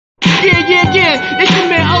Yeah. It's your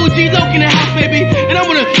man OG Loke in the house, baby. And I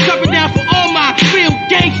wanna drop it down for all my real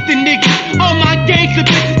gangster niggas, all my gangster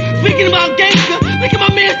bitches. Speaking about gangster, look at my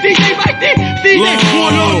man CJ right there. CJ,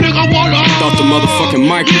 one on, nigga, one on. Thought the motherfucking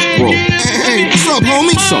mic was broke. Hey, what's up,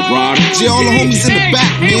 homie? What's up, Rod? Jay, all the homies in the back,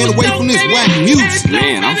 man, away from this whack music.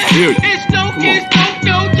 Man, I feel you. It's dope,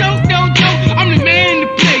 I'm the man in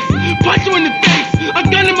the place. Punch you in the face, a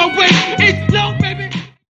gun in my waist. It's dope, baby.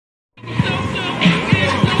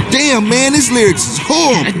 Damn, man, this lyrics is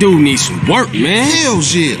horrible. That dude needs some work, man. Hell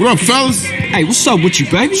yeah. What up, fellas? Hey, what's up with you,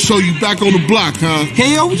 baby? So you back on the block, huh?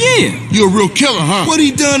 Hell yeah. You a real killer, huh? What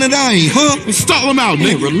he done that I ain't, huh? Well, stall him out,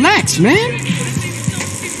 Hey, nigga. relax, man.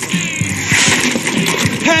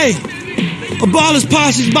 Hey, a baller's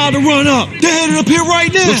posse's about to run up. They're headed up here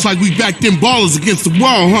right now. Looks like we backed them ballers against the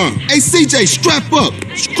wall, huh? Hey, CJ, strap up.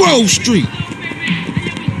 Scroll Street.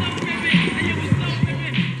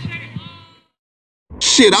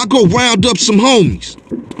 Shit, I'll go round up some homies.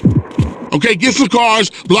 Okay, get some cars,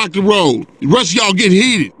 block the road. The rest of y'all get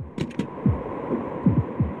heated.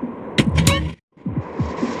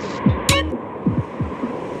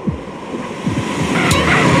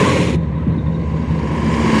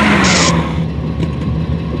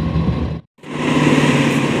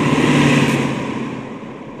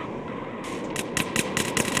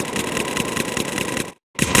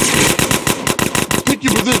 Pick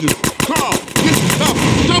your position. Carl, get some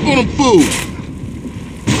cover. Jump on them fools.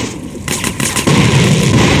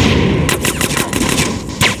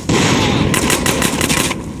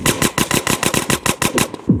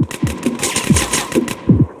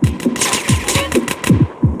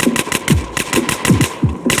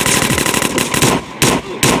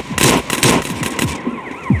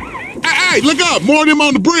 Hey, look up! More of them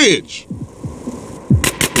on the bridge!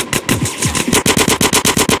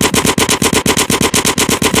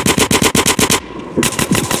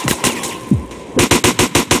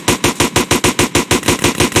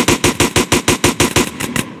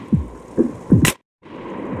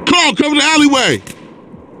 Carl, cover the alleyway!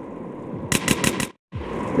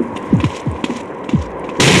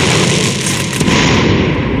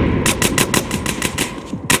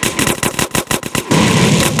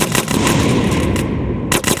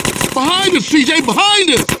 Behind us, CJ, behind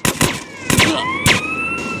us!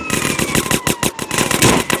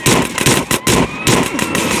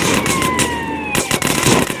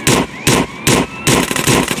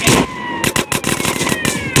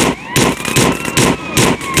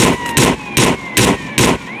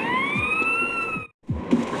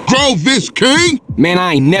 Grove this, King! Man,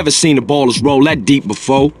 I ain't never seen the ballers roll that deep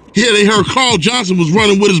before. Yeah, they heard Carl Johnson was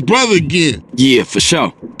running with his brother again. Yeah, for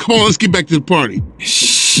sure. Come on, let's get back to the party.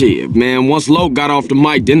 Shit, man, once Loke got off the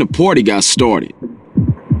mic, then the party got started.